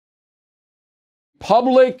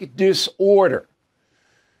Public disorder.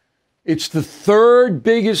 It's the third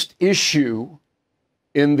biggest issue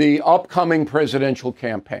in the upcoming presidential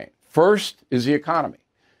campaign. First is the economy.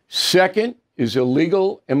 Second is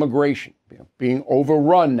illegal immigration, being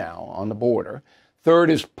overrun now on the border.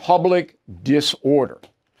 Third is public disorder.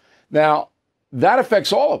 Now, that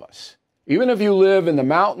affects all of us. Even if you live in the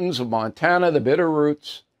mountains of Montana, the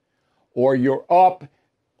Bitterroots, or you're up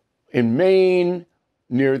in Maine,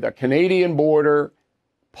 near the Canadian border,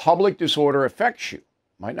 public disorder affects you.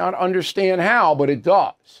 Might not understand how, but it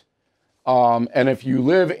does. And if you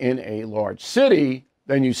live in a large city,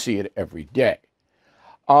 then you see it every day.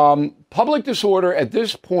 Public disorder at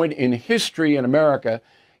this point in history in America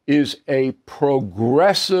is a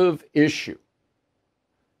progressive issue.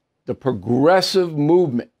 The progressive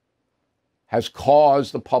movement has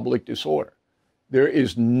caused the public disorder. There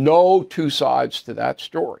is no two sides to that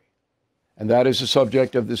story. And that is the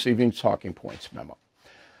subject of this evening's Talking Points memo.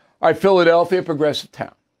 All right, Philadelphia, progressive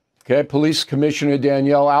town. Okay, Police Commissioner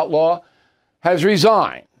Danielle Outlaw has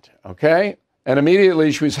resigned. Okay, and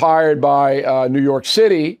immediately she was hired by New York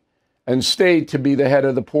City and State to be the head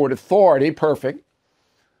of the Port Authority. Perfect.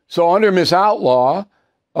 So under Ms. Outlaw,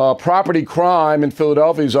 property crime in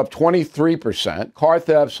Philadelphia is up 23%, car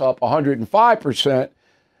thefts up 105%,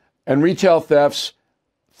 and retail thefts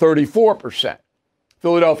 34%.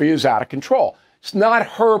 Philadelphia is out of control. It's not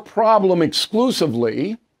her problem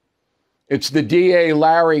exclusively. It's the DA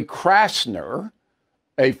Larry Krasner,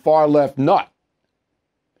 a far-left nut.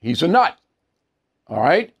 He's a nut, all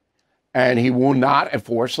right? And he will not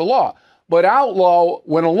enforce the law. But Outlaw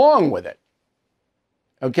went along with it,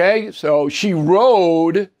 okay? So she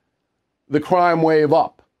rode the crime wave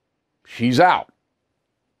up. She's out,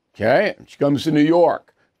 okay? She comes to New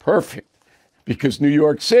York. Perfect. Because New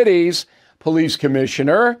York City's police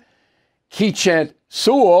commissioner, Keechant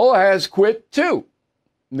Sewell, has quit too.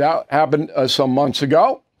 That happened some months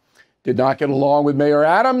ago. Did not get along with Mayor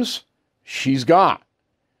Adams. She's gone.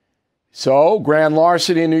 So grand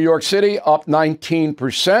larceny in New York City up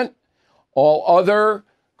 19%. All other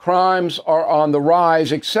crimes are on the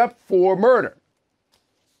rise except for murder.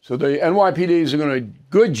 So the NYPD is doing a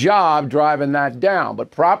good job driving that down. But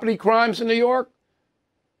property crimes in New York,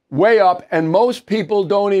 way up, and most people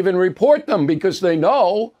don't even report them because they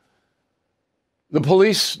know the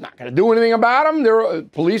police not going to do anything about them.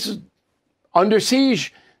 Police is under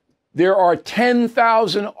siege. There are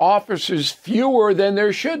 10,000 officers fewer than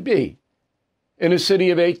there should be in a city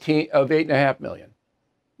of 8.5 million.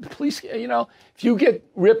 The police, if you get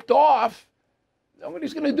ripped off,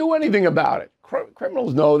 nobody's going to do anything about it.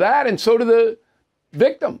 Criminals know that, and so do the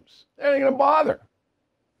victims. They're not going to bother.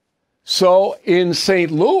 So in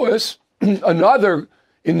St. Louis, another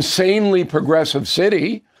insanely progressive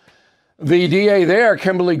city, the DA there,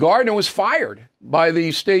 Kimberly Gardner, was fired by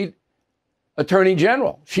the state attorney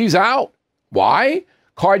general. She's out. Why?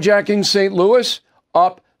 Carjacking St. Louis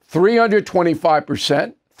up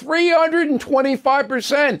 325%.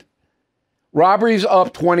 325%. Robberies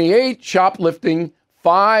up 28, shoplifting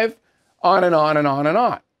 5, on and on and on and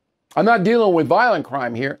on. I'm not dealing with violent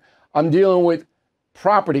crime here. I'm dealing with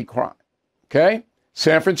property crime. Okay?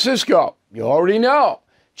 San Francisco, you already know.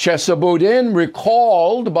 Chesa Boudin,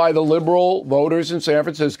 recalled by the liberal voters in San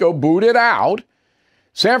Francisco, booted out.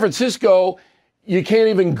 San Francisco, you can't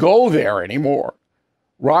even go there anymore.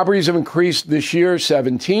 Robberies have increased this year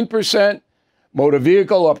 17%. Motor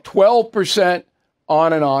vehicle up 12%.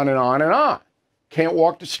 On and on and on and on. Can't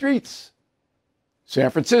walk the streets. San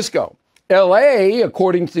Francisco. LA,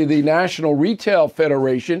 according to the National Retail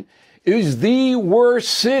Federation, is the worst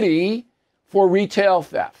city for retail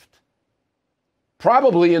theft.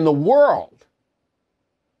 Probably in the world.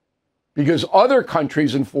 Because other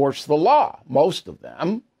countries enforce the law. Most of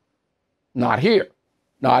them. Not here.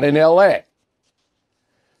 Not in LA.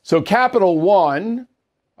 So Capital One,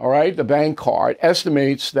 all right, the bank card,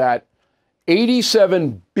 estimates that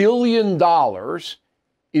 $87 billion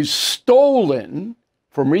is stolen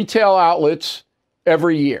from retail outlets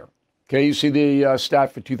every year. Okay, you see the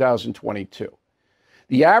stat for 2022.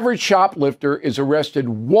 The average shoplifter is arrested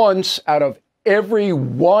once out of every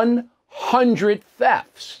 100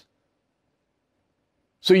 thefts.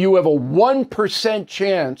 So you have a 1%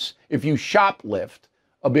 chance, if you shoplift,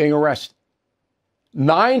 of being arrested.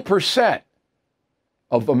 9%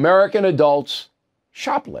 of American adults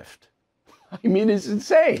shoplift. I mean, it's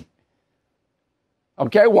insane.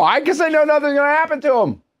 Okay, why? Because they know nothing's going to happen to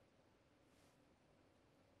them.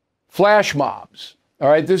 Flash mobs. All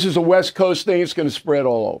right, this is a West Coast thing. It's going to spread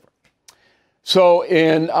all over. So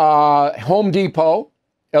in Home Depot,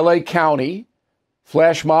 LA County,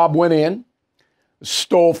 flash mob went in,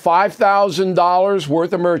 stole $5,000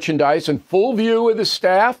 worth of merchandise in full view of the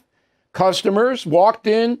staff, customers, walked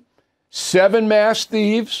in, 7 masked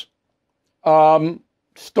thieves,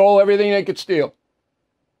 stole everything they could steal.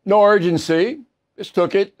 No urgency. Just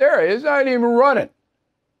took it. There it is. Not even running.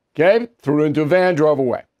 Okay? Threw it into a van, drove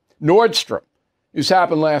away. Nordstrom. This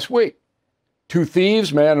happened last week. 2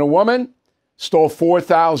 thieves, man and a woman, stole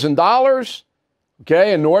 $4,000.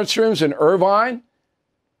 Okay? And Nordstrom's in Irvine.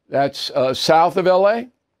 That's south of LA.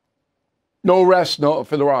 No arrest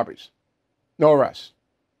for the robberies. No arrest.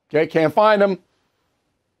 Okay? Can't find them.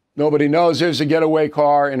 Nobody knows there's a getaway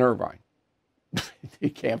car in Irvine. You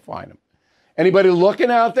can't find them. Anybody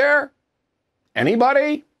looking out there?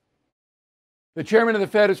 Anybody? The chairman of the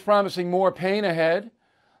Fed is promising more pain ahead.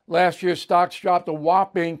 Last year, stocks dropped a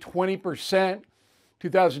whopping 20%.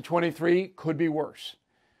 2023 could be worse.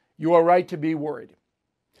 You are right to be worried.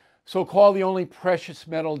 So call the only precious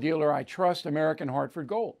metal dealer I trust, American Hartford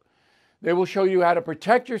Gold. They will show you how to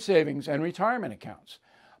protect your savings and retirement accounts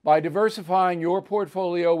by diversifying your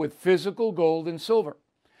portfolio with physical gold and silver.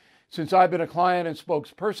 Since I've been a client and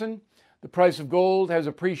spokesperson, the price of gold has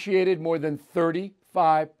appreciated more than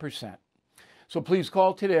 35%. So please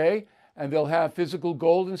call today and they'll have physical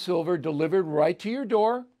gold and silver delivered right to your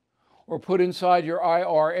door or put inside your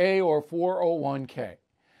IRA or 401k.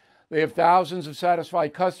 They have thousands of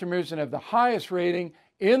satisfied customers and have the highest rating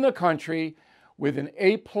in the country with an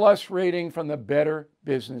A+ rating from the Better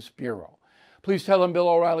Business Bureau. Please tell them Bill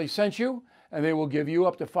O'Reilly sent you and they will give you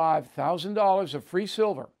up to $5,000 of free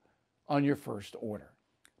silver on your first order.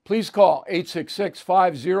 Please call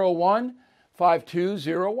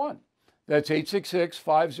 866-501-5201. That's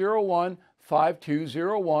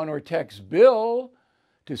 866-501-5201 or text BILL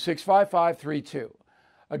to 65532.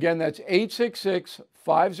 Again, that's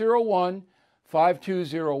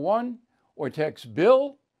 866-501-5201 or text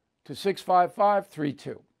BILL to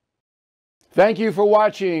 65532. Thank you for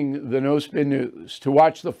watching the No Spin News. To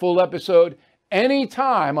watch the full episode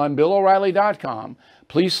anytime on BillO'Reilly.com,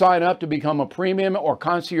 please sign up to become a premium or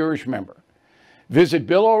concierge member. Visit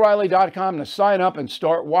BillO'Reilly.com to sign up and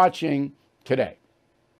start watching today.